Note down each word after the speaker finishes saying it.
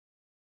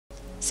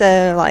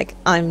So, like,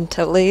 I'm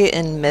totally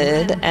in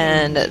mid,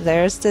 and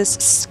there's this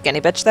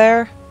skinny bitch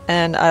there,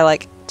 and I,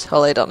 like,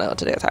 totally don't know what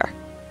to do with her.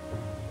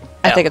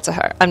 I think it's a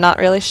her. I'm not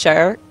really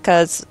sure,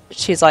 because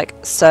she's, like,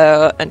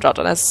 so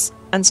androgynous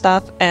and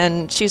stuff,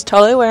 and she's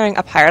totally wearing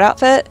a pirate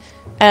outfit,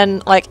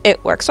 and, like,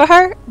 it works for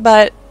her,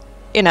 but,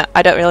 you know,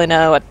 I don't really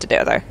know what to do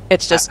with her.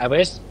 It's just... I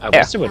wish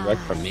it would work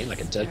for me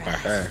like it did for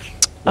her.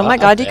 Oh my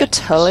god, you could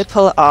totally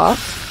pull it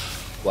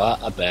off.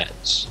 What a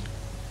bitch.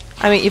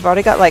 I mean, you've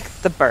already got, like,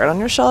 the bird on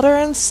your shoulder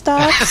and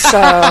stuff, so...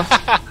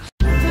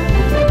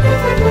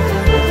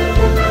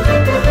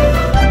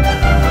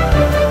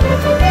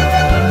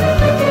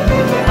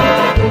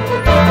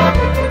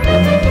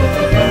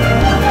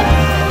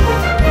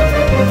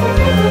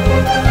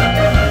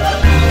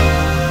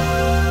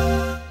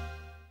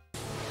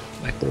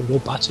 Like the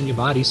robots in your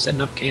body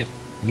setting up camp.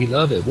 We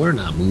love it. We're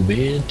not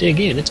moving.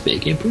 Dig in. It's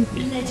big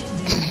improvement.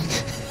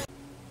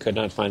 Could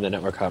not find the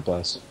network hot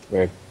blast.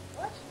 Weird.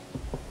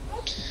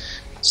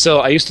 So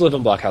I used to live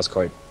in Blockhouse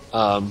Court.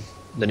 The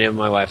name of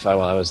my Wi-Fi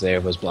while I was there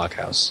was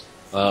Blockhouse.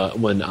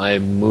 When I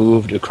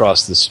moved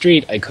across the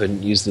street, I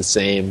couldn't use the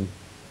same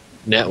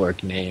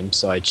network name,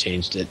 so I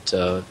changed it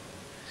to...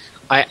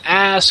 I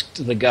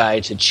asked the guy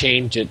to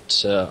change it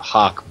to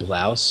Hawk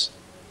Blouse,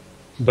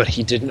 but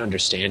he didn't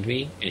understand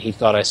me, and he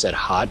thought I said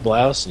Hot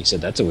Blouse, and he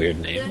said, that's a weird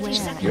name.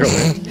 You're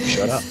weird.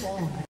 Shut up.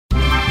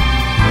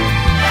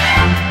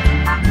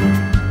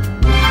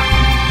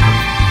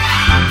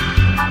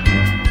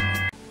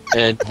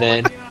 And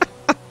then,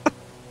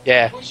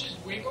 yeah,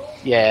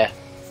 yeah.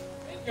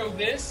 I didn't know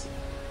this.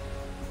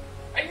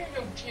 I didn't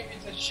know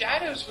Champions had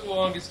shadows for the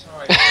longest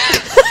time.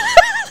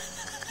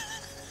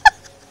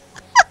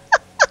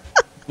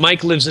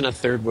 Mike lives in a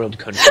third world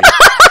country.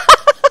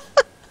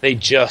 They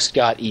just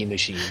got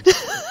E-machines.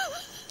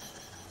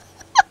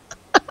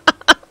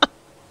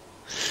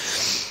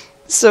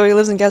 So he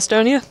lives in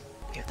Gastonia?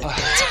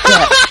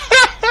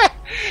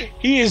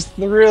 He is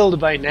thrilled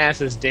by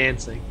NASA's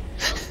dancing.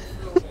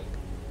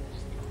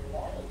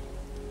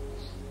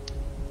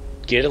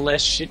 Get a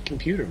less shit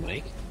computer,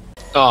 Mike.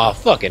 Aw,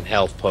 fucking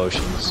health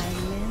potions.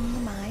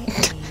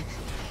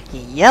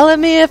 You yell at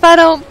me if I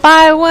don't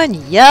buy one,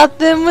 yell at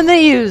them when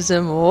they use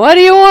them. What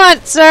do you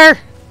want, sir?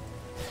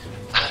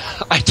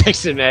 I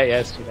texted Matt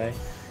yesterday,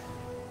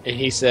 and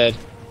he said,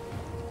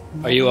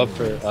 are you up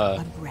for,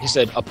 he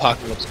said,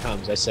 Apocalypse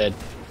comes. I said,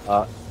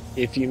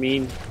 if you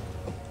mean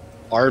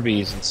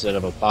Arby's instead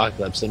of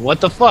Apocalypse, then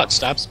what the fuck?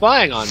 Stop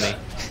spying on me.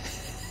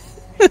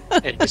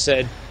 And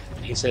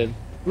he said,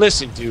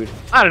 listen, dude,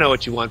 I don't know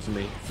what you want from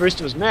me.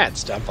 First it was Matt,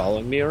 stop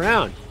following me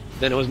around.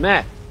 Then it was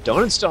Matt,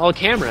 don't install a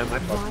camera in my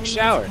fucking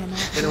shower.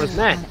 Then it was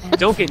Matt,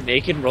 don't get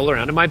naked and roll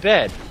around in my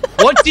bed.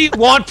 What do you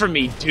want from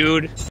me,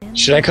 dude?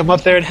 Should I come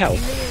up there and help?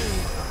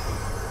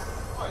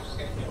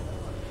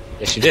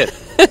 Yes, you did.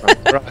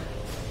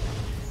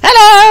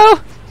 Hello!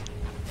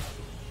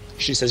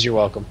 She says you're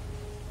welcome.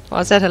 Well,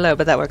 I said hello,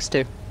 but that works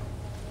too.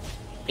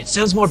 It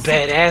sounds more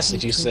badass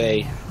if you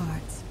say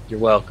you're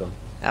welcome.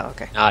 Oh,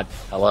 okay. Not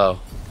hello.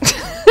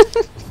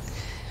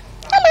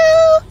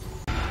 Hello!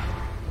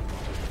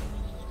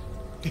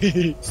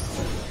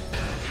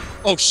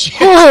 Oh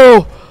shit!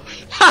 Oh!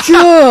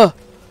 Yeah!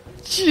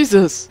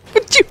 Jesus!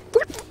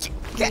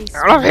 Get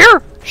out of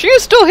here! She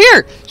is still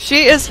here!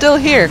 She is still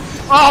here!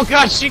 Oh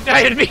god, she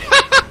guided me!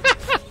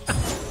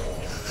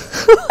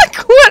 Like,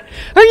 what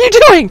are you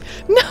doing?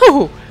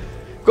 No!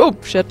 Go,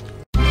 shit.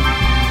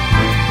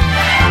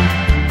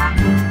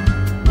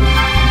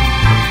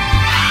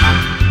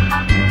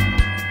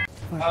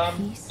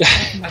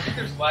 I think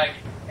there's lag in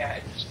the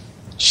cat.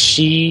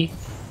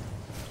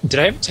 Did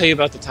I ever tell you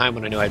about the time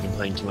when I knew I'd been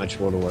playing too much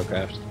World of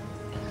Warcraft?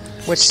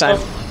 Which time?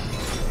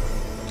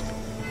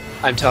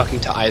 I'm talking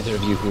to either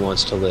of you who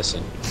wants to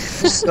listen.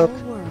 So,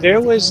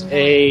 there was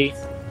there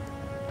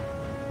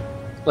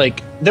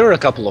were a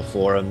couple of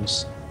forum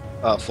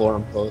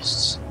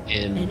posts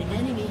in An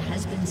enemy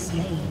has been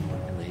slain.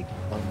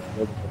 on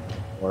the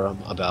forum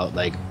about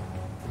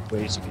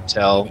ways you could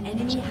tell An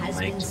enemy has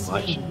playing been too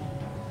much. slain.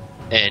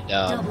 And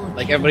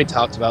everybody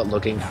talked about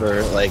looking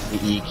for the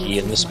E key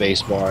and the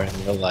space bar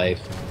in real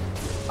life.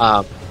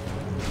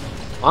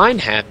 Mine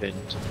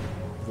happened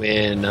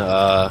when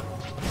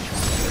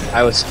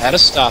I was at a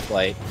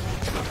stoplight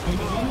An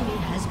enemy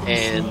has been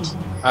and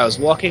slain. I was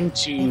walking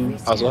to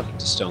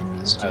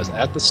Stonecrest. I was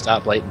at the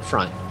stoplight in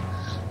front,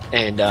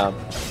 and there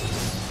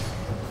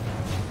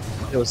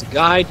was a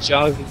guy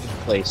jogging in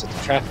place at the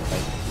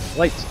traffic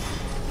lights.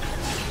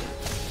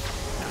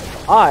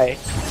 I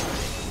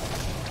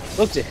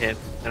looked at him,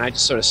 and I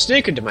just sort of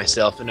snickered to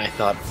myself, and I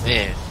thought,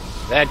 man,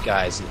 that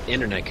guy's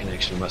internet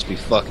connection must be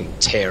fucking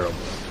terrible.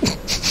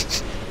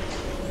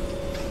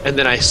 And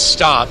then I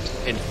stopped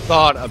and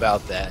thought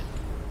about that,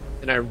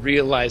 and I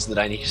realized that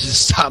I needed to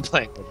stop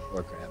playing World of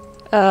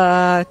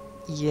Warcraft.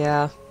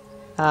 Yeah.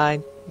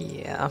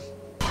 Yeah.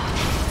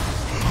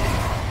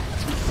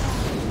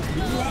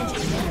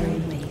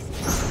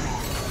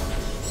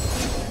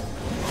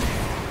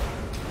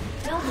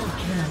 Double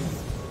kill.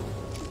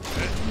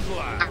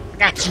 I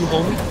got you,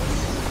 homie.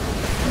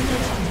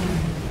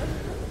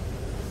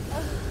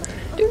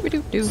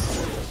 Doo-doo-doo.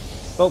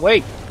 But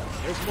wait,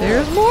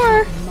 There's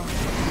more.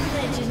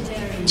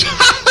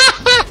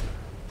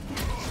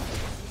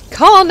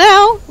 Call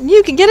now, and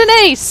you can get an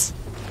ace.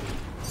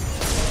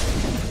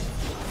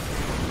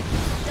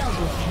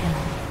 Double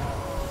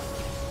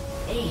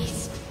kill.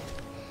 Ace.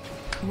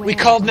 we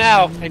called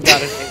now and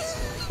got an ace.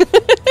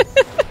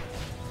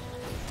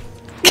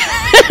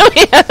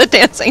 We have the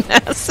dancing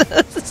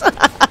asses.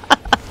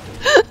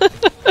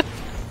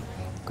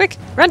 Quick,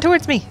 run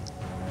towards me.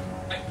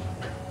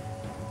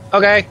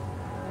 Okay,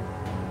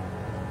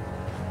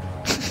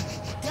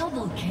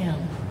 Double kill.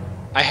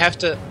 I have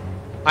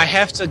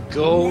to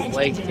go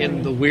like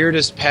in the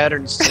weirdest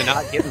patterns to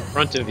not get in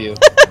front of you.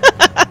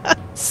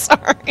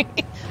 Sorry.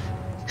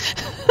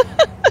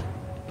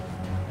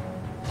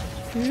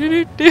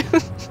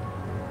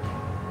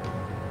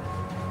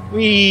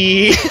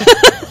 Wee.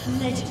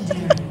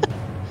 Legendary.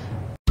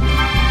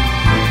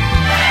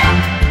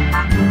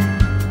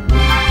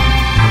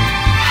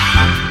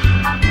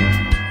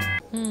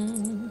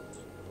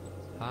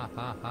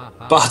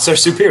 Bots are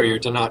superior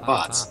to not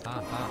bots.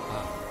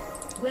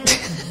 Welcome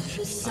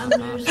to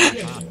Summoner's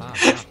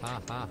Rift.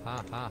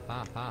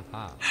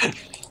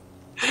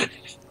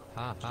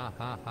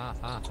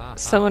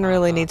 Someone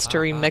really needs to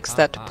remix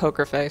that to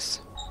Poker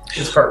Face.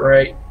 This part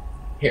right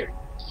here.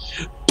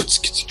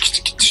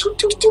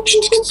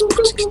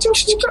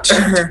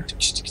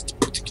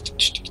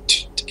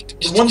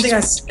 The one thing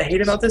I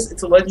hate about this,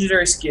 it's a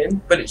legendary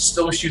skin, but it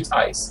still shoots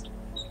ice.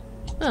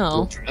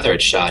 Oh. Rather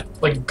it's shot.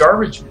 Like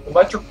garbage,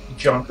 electric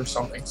junk or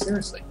something.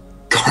 Seriously.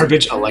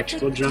 Garbage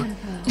electrical junk?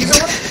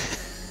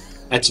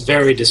 That's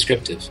very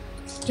descriptive.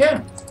 Yeah.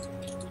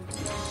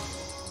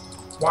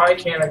 Why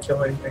can't I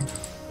kill anything?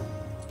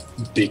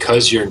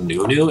 Because you're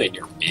Nunu and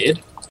you're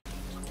mid?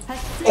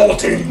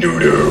 Ulti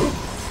Nunu!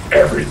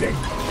 Everything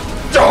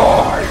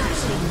dies!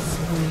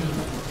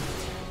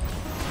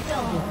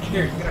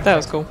 Here, you can That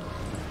was cool.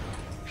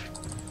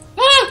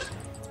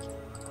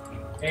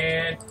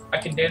 And I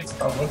can dance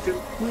if I want to.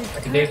 I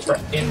can dance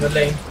right in the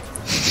lane.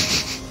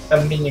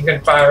 A minion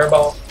can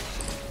fireball.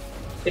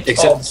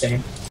 It's all the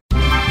same.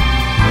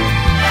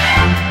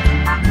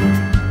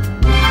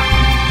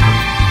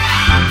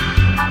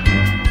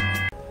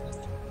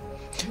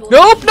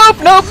 Nope, nope,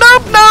 nope,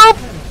 nope, nope!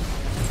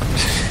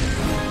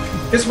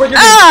 This is what you're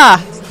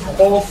Ah! doing. A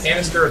whole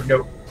canister of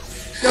nope.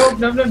 No,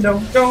 no, no, no,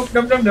 no,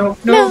 no, no, no, no,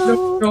 no,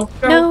 no, no,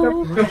 no,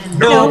 no,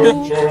 no,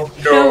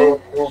 no,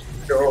 no.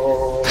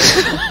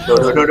 No,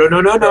 no, no, no,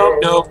 no, no, no,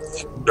 no.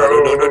 No,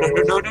 no, no, no, no,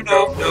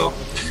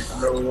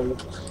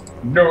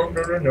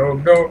 no,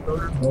 no,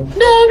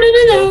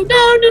 no,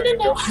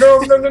 no.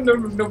 No, no, no, no, no, no, no, no, no,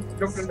 no,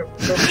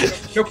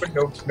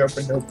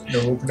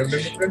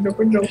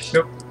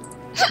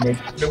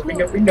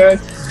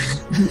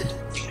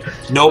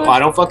 Nope, I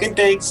don't fucking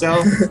think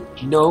so.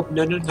 Nope,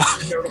 no, no, no.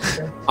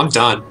 I'm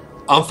done.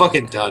 I'm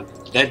fucking done.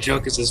 That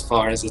joke is as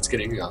far as it's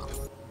gonna go.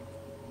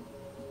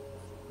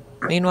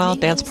 Meanwhile,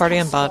 dance party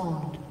and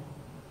bot.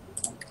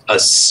 A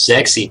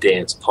sexy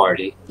dance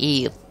party.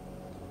 Ew.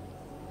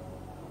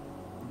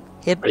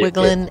 Hip Are you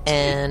wiggling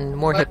and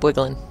more hip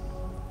wiggling.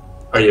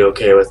 Are you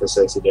okay with a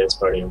sexy dance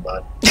party in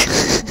bot?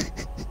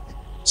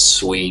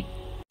 Sweet.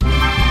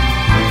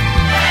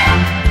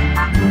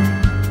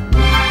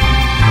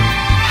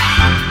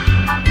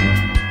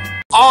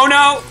 Oh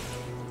no!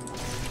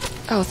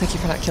 Oh, thank you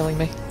for not killing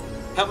me.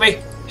 Help me!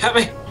 Help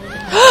me!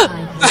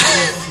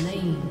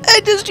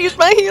 I just used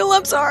my heal,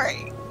 I'm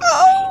sorry.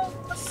 Oh.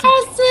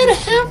 I said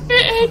help me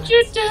and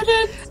you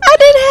didn't. I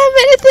didn't have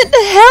anything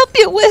to help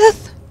you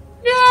with.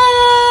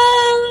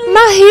 No.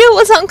 My heal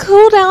was on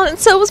cooldown and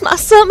so was my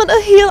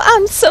summoner heal.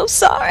 I'm so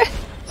sorry.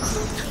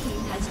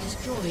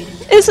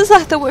 This is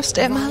like the worst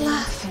day of my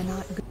life.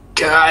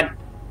 God!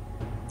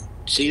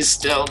 She's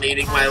still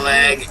needing my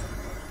leg.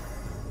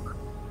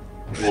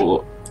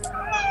 Whoa.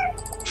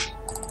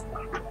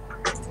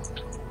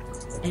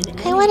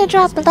 I want to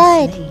draw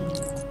blood.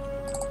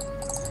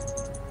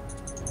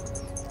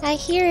 I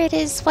hear it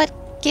is what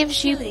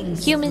gives you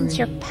humans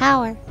your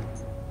power.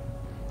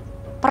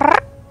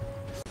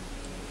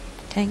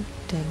 Tang,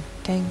 tang,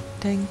 tang,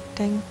 tang,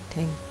 tang,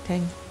 tang,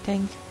 tang,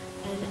 tang.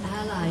 An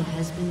ally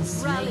has been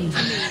slain.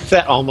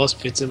 That almost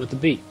fits in with the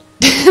beat.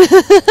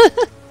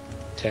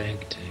 Tang,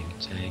 tang,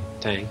 tang,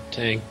 tang,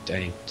 tang,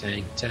 tang,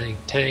 tang,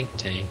 tang, tang,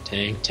 tang,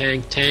 tang,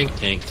 tang, tang,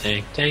 tang,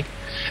 tang, tang.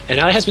 An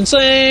ally has been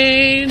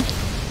slain!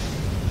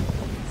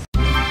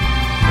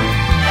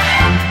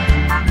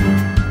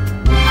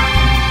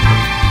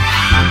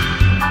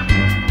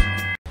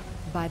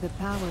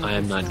 I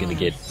am not gonna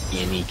get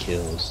any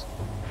kills.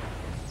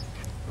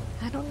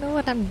 I don't know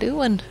what I'm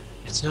doing.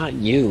 It's not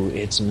you,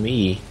 it's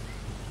me.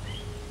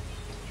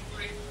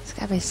 It's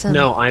gotta be some.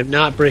 No, I'm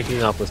not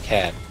breaking up with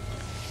Cat.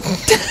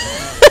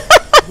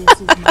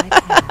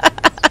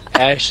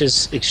 Ash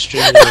is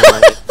extremely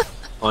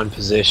on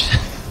position.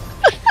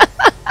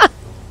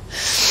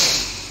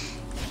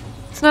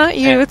 It's not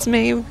you, it's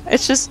me.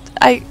 It's just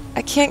I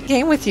can't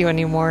game with you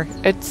anymore.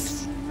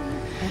 It's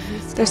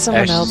there's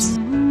someone Ash else.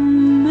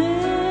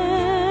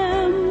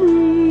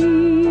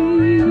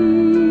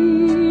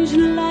 Memories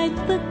like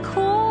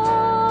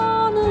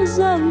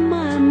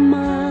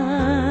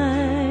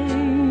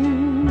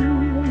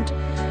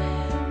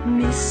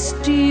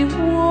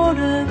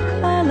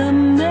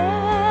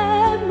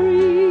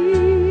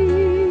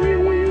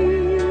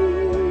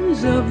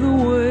memories of the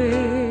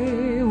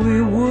way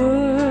we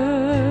were.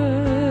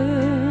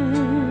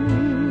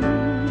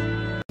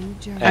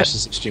 Ash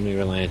is extremely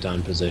reliant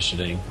on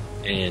positioning,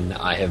 and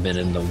I have been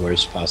in the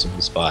worst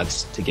possible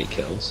spots to get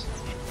kills.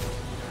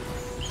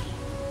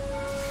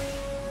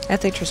 I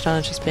think Tristan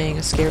is just being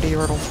a scaredy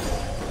yordle.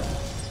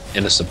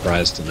 And a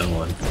surprise to no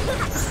one.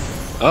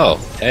 Oh,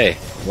 hey,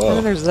 whoa.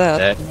 Oh, there's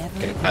that.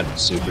 That got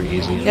super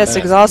easy. And Yes, fast.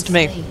 exhaust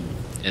me.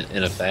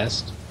 In a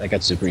fast? That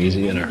got super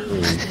easy in a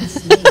hurry.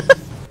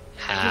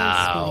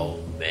 How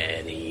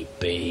many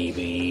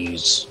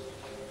babies?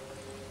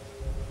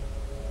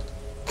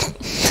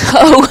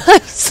 Oh,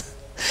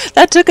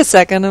 that took a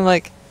second. I'm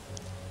like,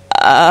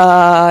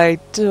 I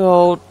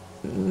don't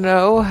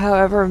know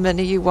however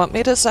many you want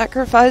me to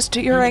sacrifice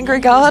to your angry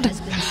god.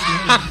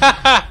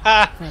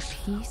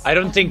 I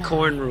don't think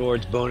corn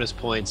rewards bonus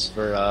points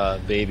for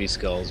baby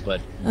skulls,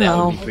 but that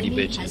would be pretty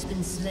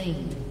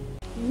bitchy.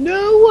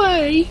 No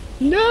way!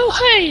 No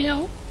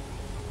hell!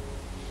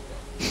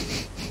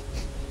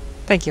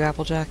 Thank you,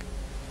 Applejack.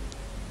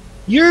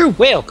 You're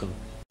welcome.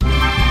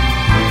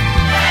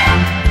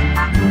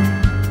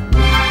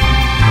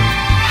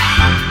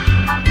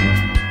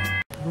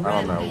 I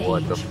don't know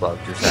what the fuck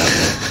just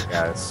happened,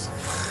 guys.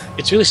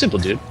 It's really simple,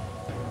 dude.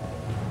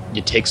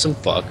 You take some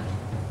fuck,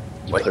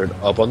 you put it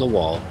up on the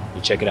wall,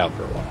 you check it out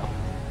for a while.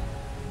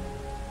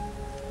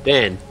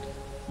 Then,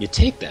 you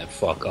take that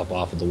fuck up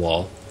off of the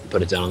wall, and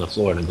put it down on the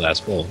floor in a glass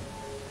bowl.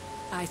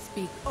 I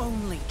speak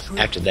only truth.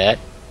 After that,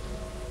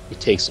 you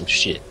take some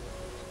shit,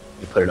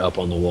 you put it up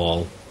on the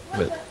wall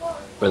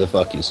where the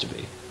fuck used to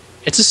be.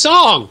 It's a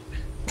song!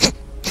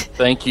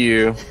 Thank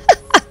you.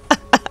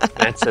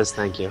 Matt says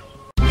thank you.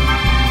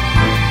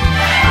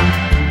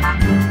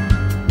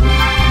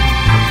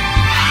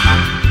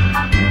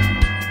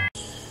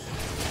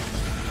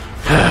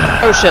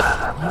 Oh shit.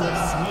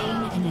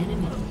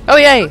 Oh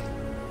yay!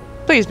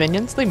 Please,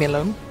 minions, leave me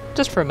alone.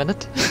 Just for a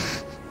minute.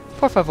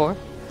 Por favor.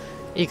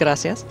 Y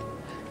gracias.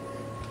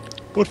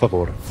 Por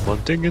favor,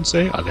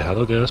 manténganse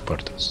alejado de las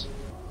puertas.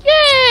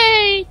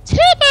 Yay!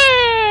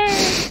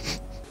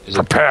 Timber!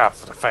 Prepare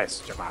for the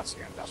face, Jamasi.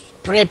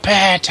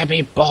 Prepare to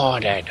be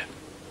boarded.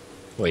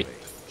 Wait,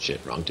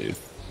 shit, wrong dude.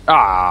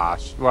 Ah,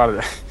 what are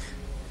they?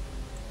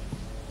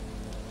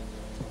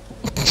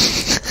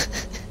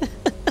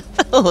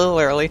 A little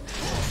early.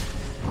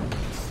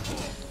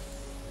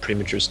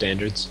 Premature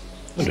standards.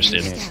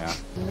 Understandable. Yeah.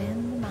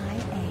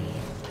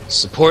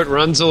 Support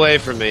runs away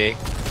from me.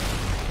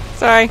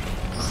 Sorry.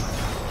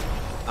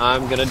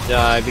 I'm gonna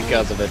die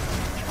because of it.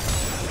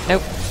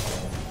 Nope.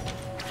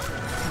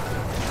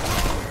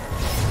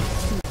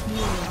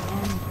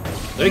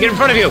 Let me get in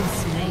front of you!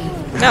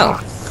 No.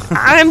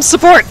 I'm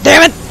support,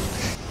 damn it!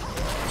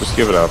 Just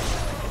give it up.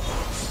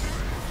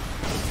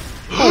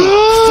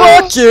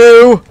 Fuck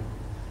you!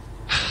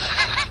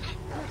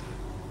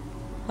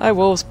 Hi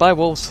wolves, bye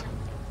wolves.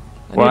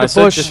 When I need to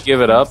said push. just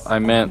give it up, I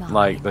meant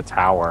like the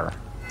tower.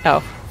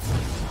 Oh.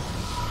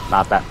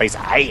 Not that face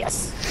of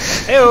ass.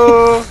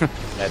 Heyo!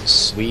 That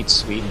sweet,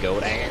 sweet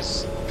goat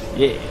ass.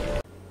 Yeah.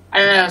 I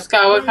don't know,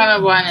 Scott, what kind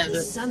of wine is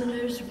it?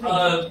 Summoner's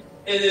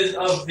It is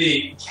of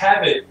the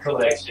Cabot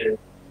collection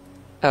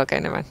Okay,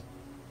 never mind.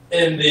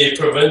 in the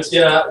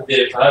Provincia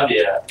de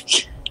Pavia.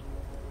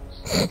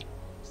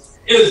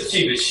 It was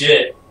cheap as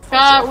shit.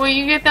 Scott, will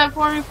you get that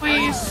for me,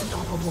 please?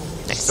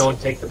 Don't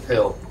take the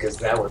pill, because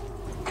that would...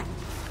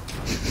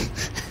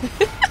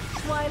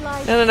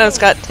 No,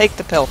 Scott, take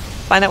the pill.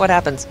 Find out what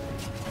happens.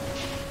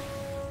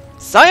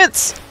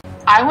 Science!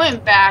 I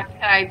went back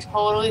and I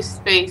totally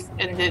spaced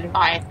and didn't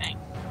buy anything.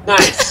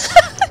 Nice!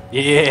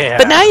 Yeah.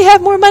 But now you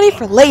have more money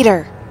for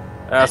later.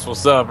 That's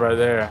what's up right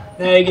there.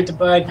 Now you get to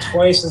buy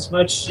twice as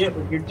much shit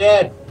when you're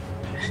dead.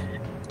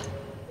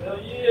 Hell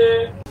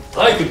yeah.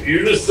 My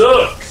computer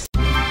sucks.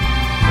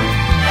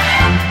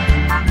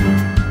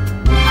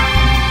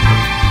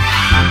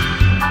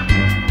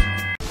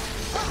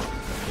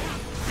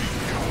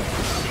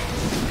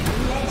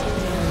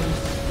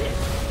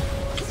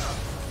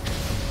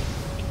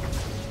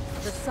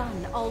 The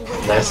sun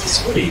always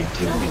That's what are you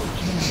doing?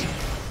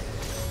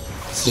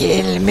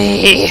 Kill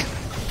me.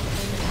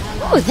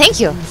 Oh, thank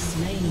you.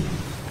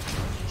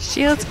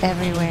 Shields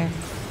everywhere.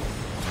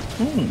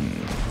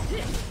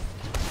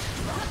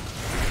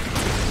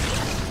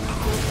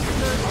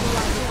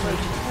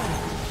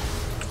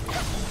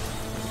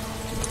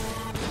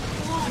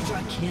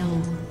 Quadra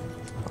kill.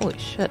 Holy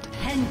shit.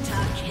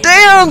 Pentakill.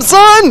 Damn,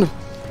 son!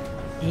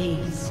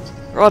 Aced.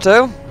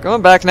 Rotto,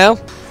 going back now.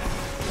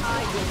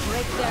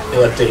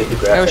 You'll update the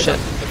graphic. Oh shit.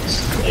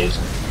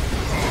 Laser.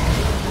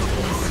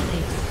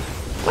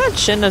 Glad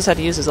Shin knows how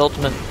to use his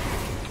ultimate.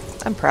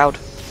 I'm proud.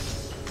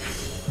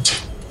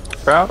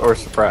 Proud or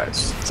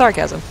surprised?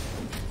 Sarcasm.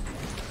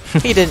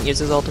 He didn't use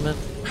his ultimate.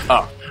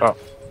 Oh.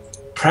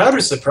 Proud or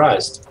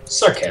surprised?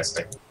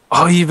 Sarcastic.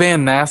 Oh, you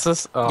banned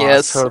Nasus? Oh,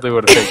 Yes. I totally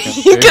would have taken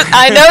it. too.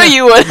 I know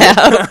you would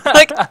have.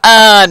 Like,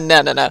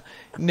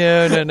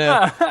 no.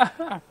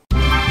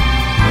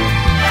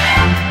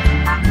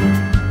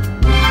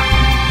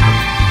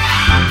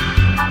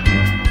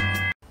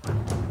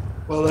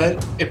 well then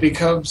it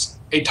becomes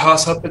a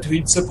toss-up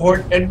between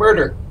support and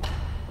murder.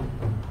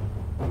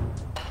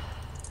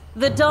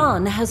 The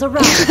dawn has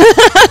arrived.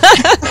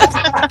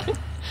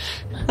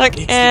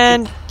 Like,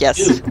 and yes.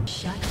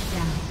 Shut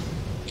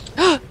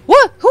down.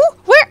 What? Who?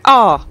 Where?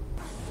 Oh.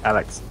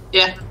 Alex.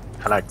 Yeah.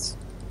 Alex.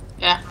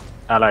 Yeah.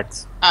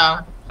 Alex. Oh,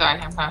 sorry.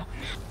 I'm sorry.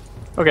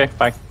 Okay,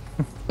 bye.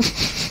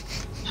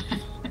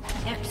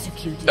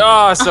 Executed. Oh,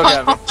 I still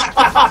got me.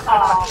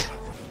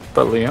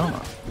 But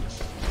Leona.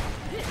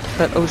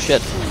 But oh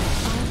shit.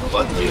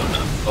 But Leona.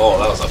 Oh,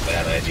 that was a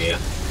bad idea.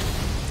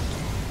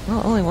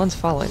 Well, only one's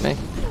following me.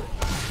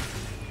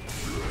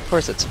 Of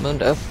course, it's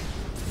Mundo.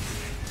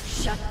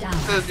 Shut down.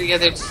 So the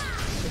others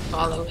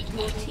follow it.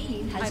 Your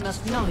team has I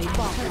must not destroyed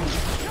fall. the turret.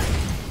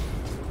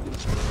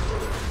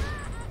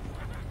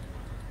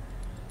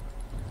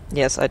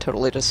 Yes, I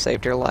totally just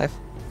saved your life.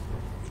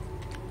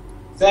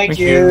 Thank Thank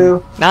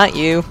you. Not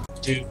you.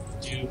 Do,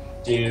 do,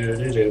 do,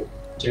 do,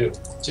 do,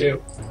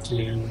 do,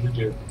 do,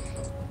 do.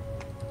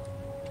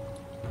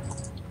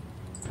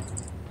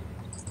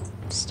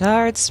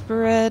 Start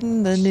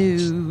spreading the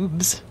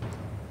noobs.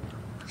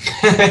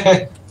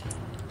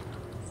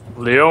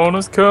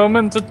 Leona's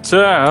coming to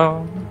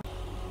town.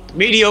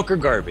 Mediocre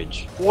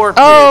garbage. Warped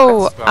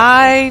Oh, it. That's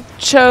I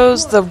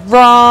chose the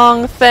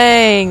wrong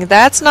thing.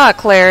 That's not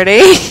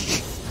clarity.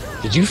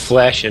 Did you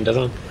flash into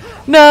them?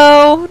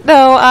 No,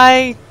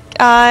 I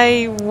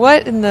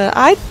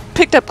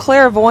picked up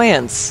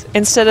clairvoyance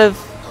instead of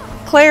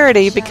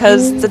clarity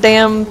because the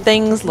damn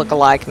things look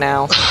alike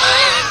now.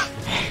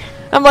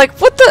 I'm like,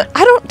 what the?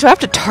 Do I have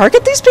to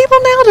target these people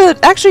now to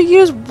actually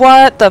use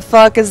what the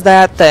fuck is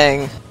that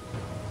thing?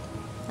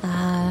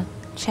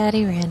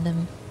 Chatty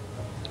random.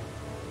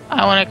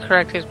 I want to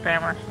correct his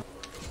grammar.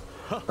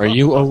 Are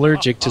you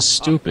allergic to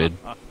stupid?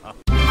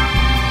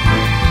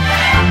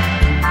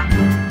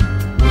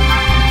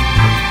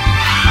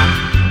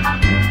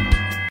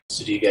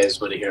 So do you guys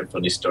want to hear a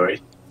funny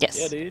story? Yes.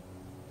 Yeah, dude.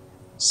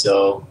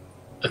 So,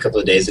 a couple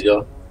of days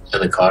ago, in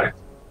the car,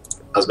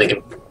 I was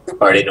making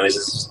party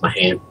noises with my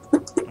hand.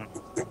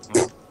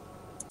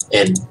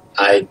 And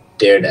I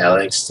dared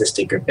Alex to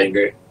stick her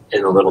finger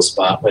in the little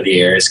spot where the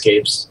air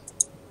escapes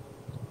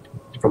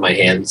from my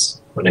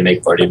hands when I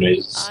make party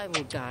noises. I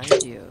will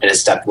guide you. And it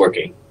stopped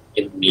working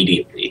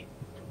immediately.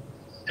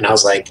 And I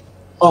was like,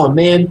 oh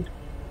man,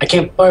 I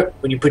can't fart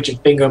when you put your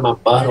finger in my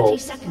 30 butthole.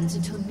 seconds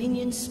until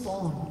minions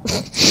spawn.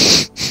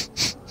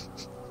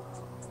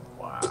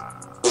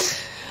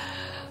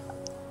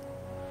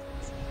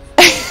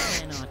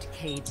 Cannot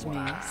cage me,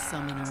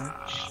 summoner.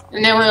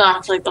 And then we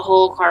laughed like the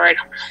whole car ride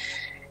home.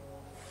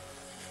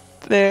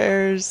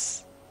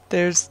 There's.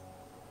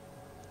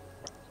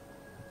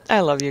 I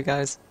love you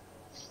guys.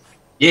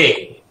 Yeah.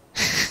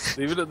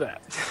 Leave it at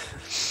that.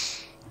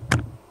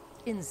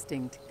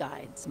 Instinct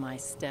guides my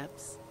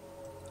steps.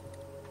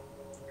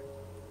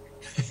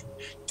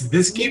 Did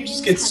this game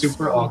just get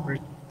super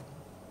awkward?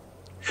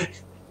 I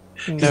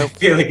Nope.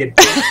 feel like it.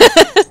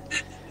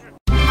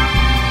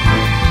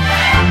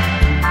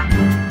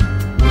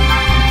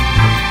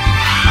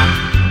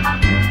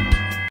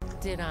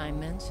 Did I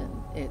mention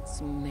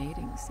it's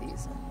mating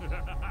season?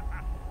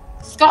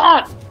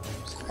 God!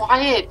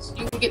 Quiet!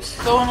 You can get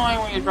so annoying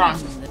when you're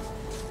drunk.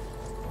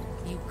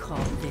 You call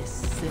this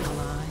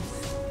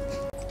civilized?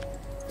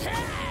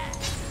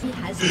 He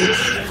has been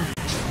slain.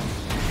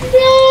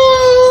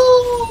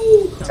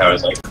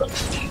 Tower's like,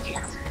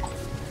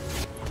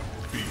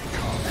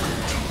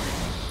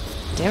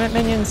 Damn it,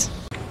 minions.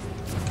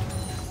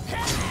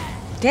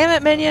 Damn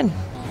it, minion.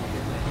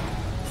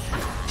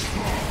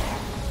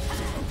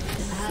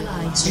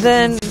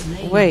 Then,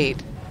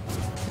 wait.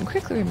 I'm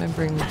quickly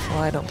remembering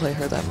why I don't play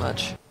her that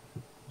much.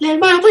 Let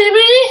my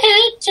weary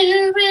head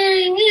to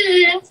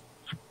rest.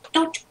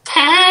 Don't you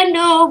cry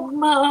no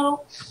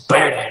more.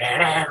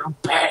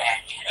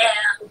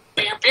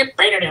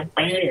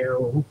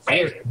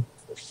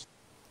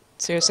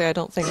 Seriously, I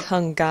don't think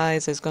Hung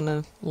Guys is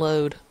gonna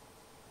load.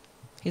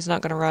 He's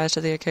not gonna rise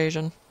to the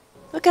occasion.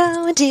 We're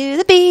going to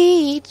the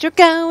beach. We're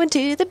going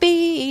to the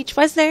beach.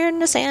 Why's there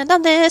no sand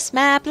on this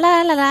map?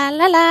 La la la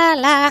la la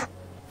la.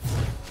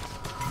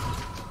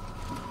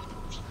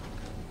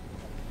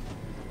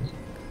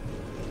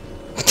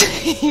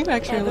 You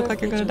actually look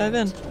like you're gonna dive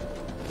in.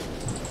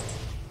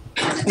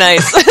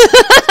 Nice.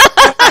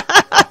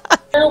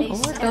 Oh,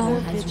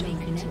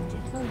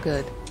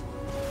 good.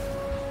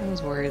 I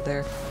was worried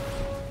there.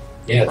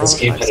 yeah, this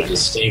game had a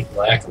distinct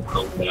lack of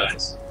home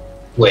guys.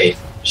 Wait,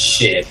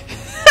 shit.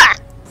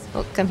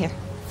 Oh, come here.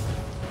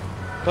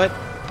 But,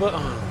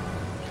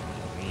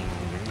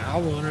 I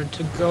wanted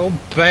to go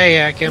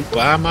back and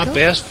buy my Go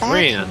best back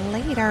friend.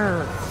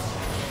 later.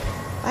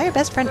 Buy your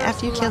best friend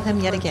after you kill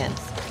him yet again.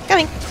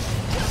 Coming.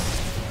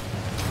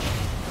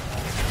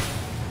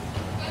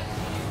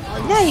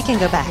 Now you can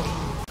go back.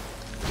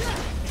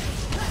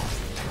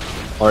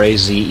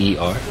 Razer.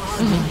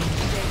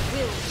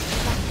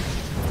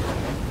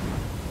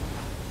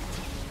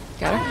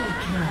 Got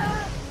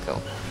her?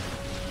 Cool.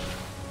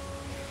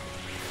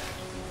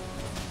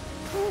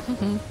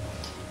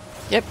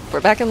 Yep,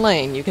 we're back in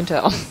lane, you can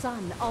tell. The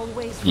sun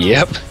always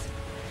Yep. rises.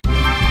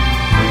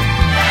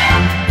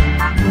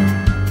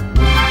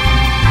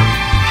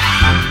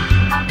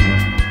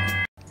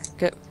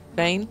 Good.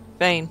 Vayne?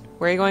 Vayne.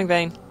 Where are you going,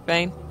 Vayne?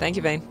 Vayne? Thank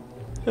you, Vayne.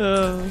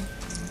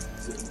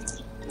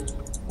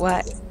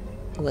 What?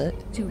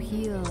 What? To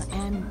heal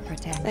and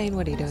protect. Vayne,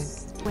 what are you doing?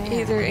 Where?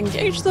 Either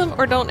engage them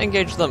or don't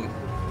engage them.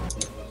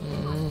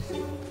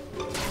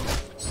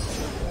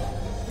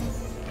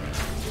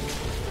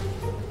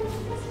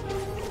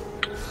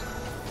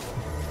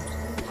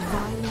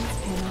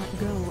 Violence cannot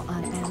go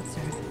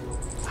unanswered.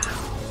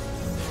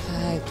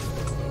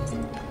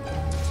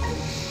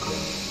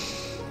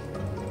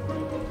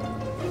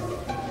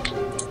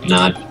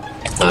 Not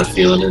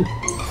feeling it.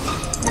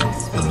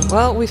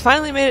 Well, we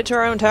finally made it to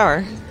our own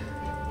tower.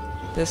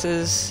 This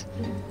is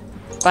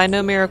by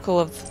no miracle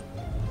of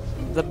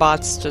the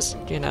bots just,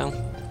 you know...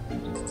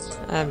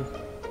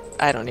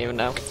 I don't even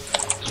know.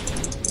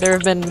 There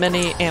have been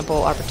many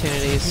ample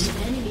opportunities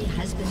The enemy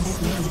has been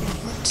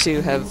slain.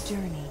 to have...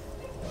 Journey.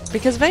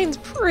 Because Vayne's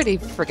pretty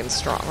freaking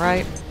strong,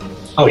 right?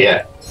 Oh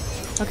yeah.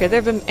 Okay,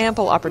 there have been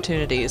ample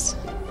opportunities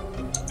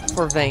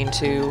for Vayne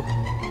to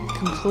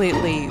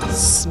completely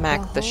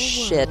smack the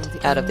shit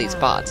out of these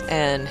bots,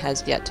 and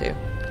has yet to.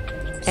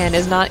 And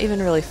is not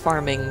even really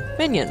farming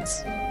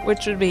minions,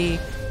 which would be,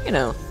 you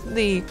know,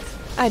 the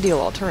ideal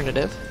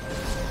alternative.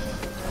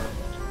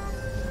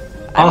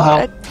 I'll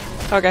help.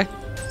 Okay.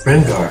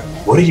 Rengar,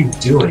 what are you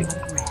doing?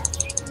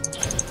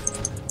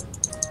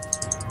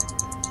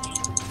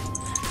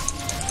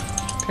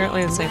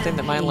 Apparently the same thing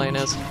that my lane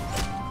is.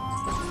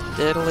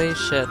 Diddly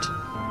shit.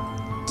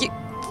 Your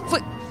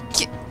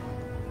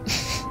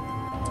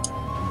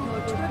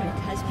turret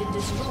has been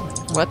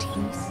destroyed. What? Peace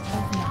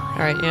of mind.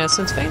 Alright, yeah,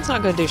 since Vayne's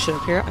not gonna do shit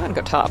up here, I'm gonna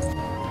go top.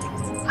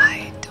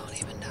 I don't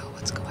even know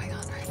what's going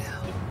on right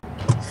now.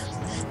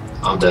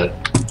 I'm dead.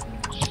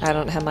 I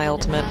don't have my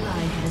ultimate.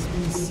 Ally has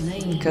been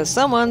slain. Because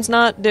someone's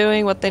not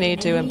doing what they need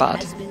to in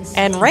bot.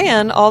 And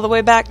ran all the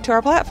way back to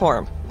our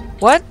platform.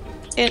 What?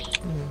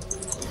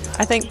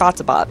 I think bot's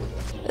a bot.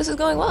 This is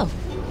going well,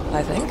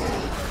 I think.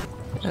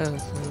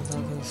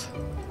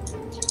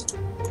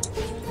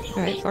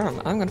 Alright,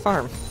 farm. I'm gonna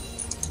farm.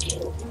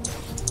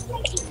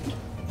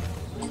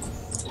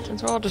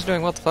 Since we're all just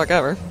doing what the fuck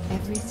ever.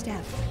 Every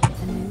step, a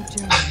new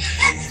journey.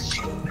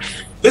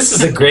 This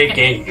is a great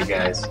game, you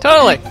guys.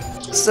 Totally!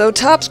 So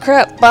top's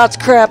crap, bot's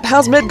crap.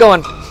 How's mid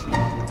going?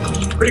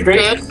 Pretty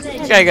great.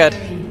 Okay, good.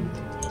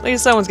 At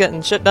least someone's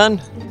getting shit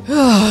done.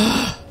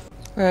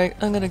 Right,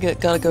 I'm gonna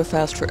gotta go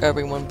fast for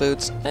everyone,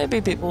 Boots. Maybe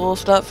people will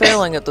stop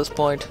failing at this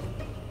point.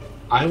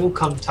 I will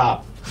come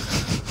top.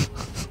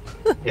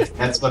 If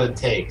that's what it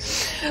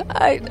takes.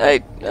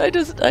 I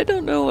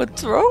don't know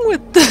what's wrong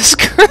with this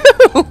crew.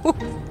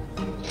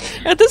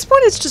 At this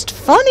point, it's just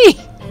funny.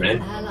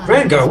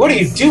 Rengar, what are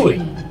you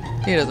doing?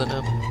 He doesn't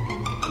know.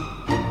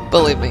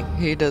 Believe me,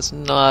 he does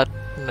not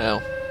know.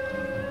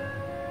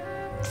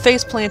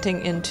 Face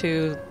planting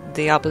into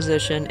the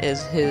opposition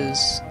is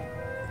his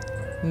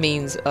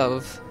means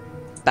of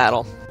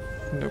battle.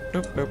 Nope,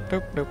 nope, nope,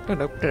 nope, nope,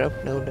 nope, nope,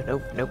 nope,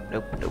 nope, nope,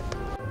 nope, nope.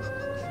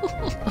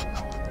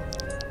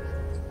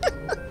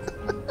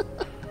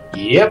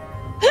 Yep.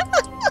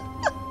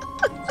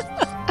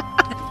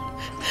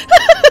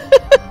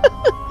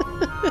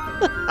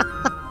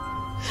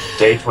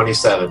 Day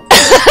 27. You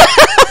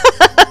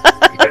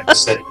have to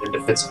set it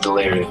into fits of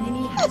delirium.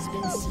 Enemy has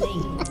been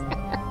slain.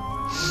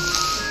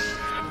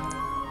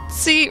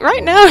 See,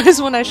 right now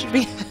is when I should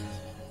be.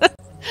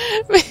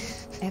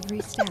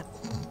 Every step,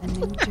 a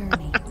new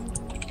journey.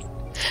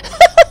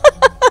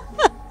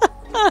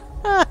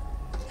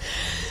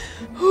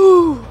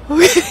 Whew,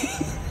 okay.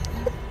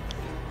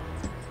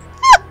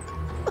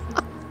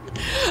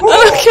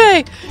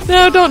 Okay,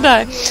 no, don't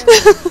die.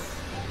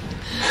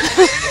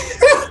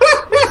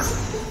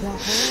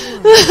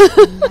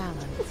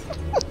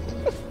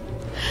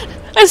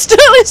 I still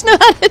at least know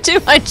how to do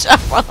my job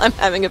while I'm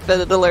having a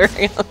fit of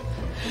delirium.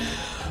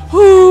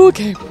 Ooh,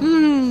 okay.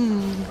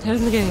 Head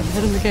in the game,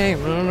 head in the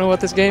game. I don't know what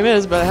this game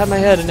is, but I have my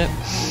head in it.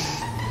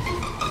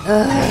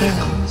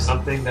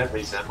 Something that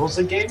resembles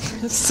a game?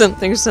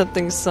 Something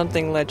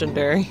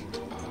legendary.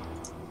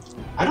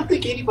 I don't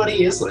think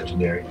anybody is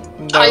legendary.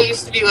 Nope. I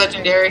used to be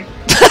legendary.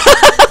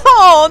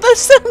 Oh, that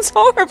sounds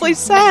horribly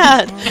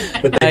sad.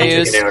 But I then you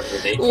used took it out for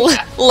me.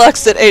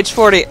 Lux at age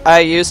 40.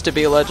 I used to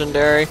be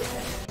legendary.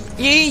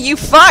 You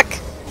fuck!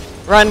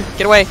 Run,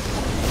 get away.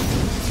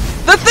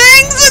 The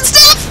things and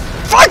stuff!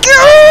 Fuck you!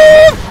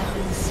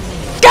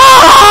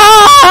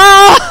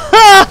 Ah!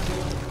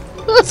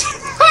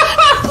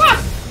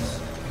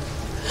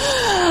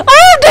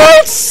 I've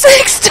died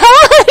 6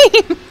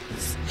 times!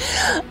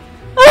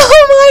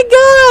 Oh my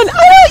god! I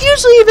don't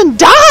usually even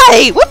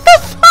die! What the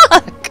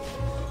fuck?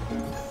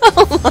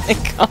 Oh my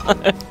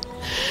god.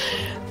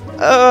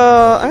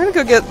 I'm gonna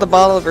go get the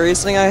bottle of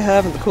Riesling I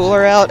have and the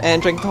cooler out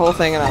and drink the whole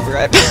thing and I'll be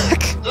right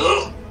back.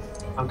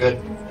 I'm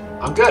good.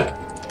 I'm good.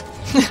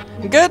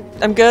 I'm good.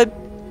 I'm good.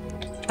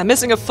 I'm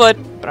missing a foot,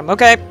 but I'm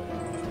okay.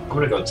 I'm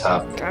gonna go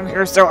top. Come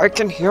here so I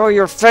can heal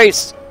your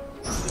face.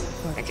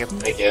 For you.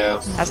 Thank you.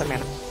 As a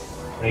man.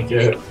 Thank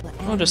you.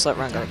 We'll just let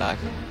Rengar die.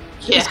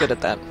 Yeah. He's good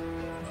at that.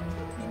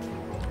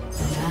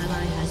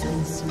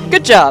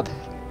 Good job!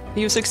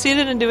 You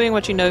succeeded in doing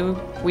what we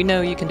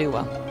know you can do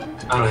well.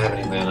 I don't have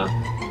any mana.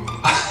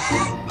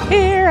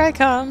 Here I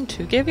come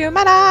to give you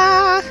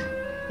mana!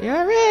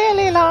 You're a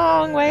really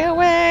long way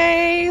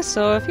away,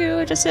 so if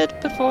you just sit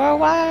put for a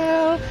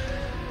while...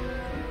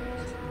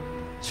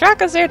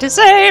 Soraka's there to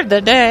save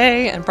the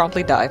day! And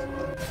promptly die.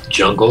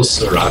 Jungle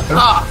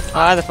Soraka?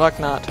 Why the fuck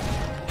not?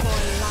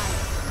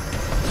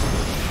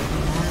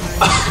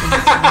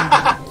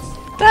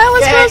 That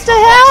was supposed to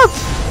help!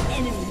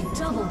 Enemy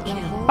double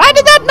kill. Why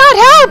did that not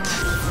help?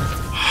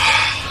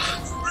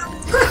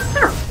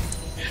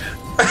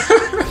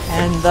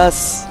 And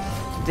thus,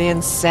 the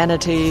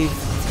insanity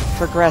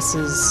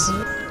progresses.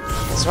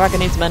 Soraka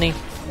needs money,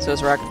 so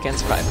Soraka can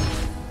survive.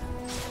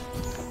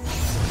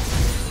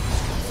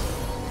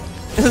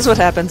 This is what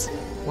happens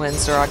when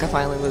Soraka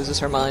finally loses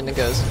her mind and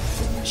goes,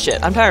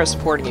 shit, I'm tired of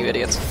supporting you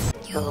idiots.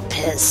 You'll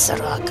piss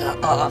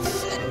Soraka off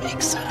and make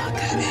Soraka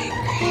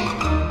angry.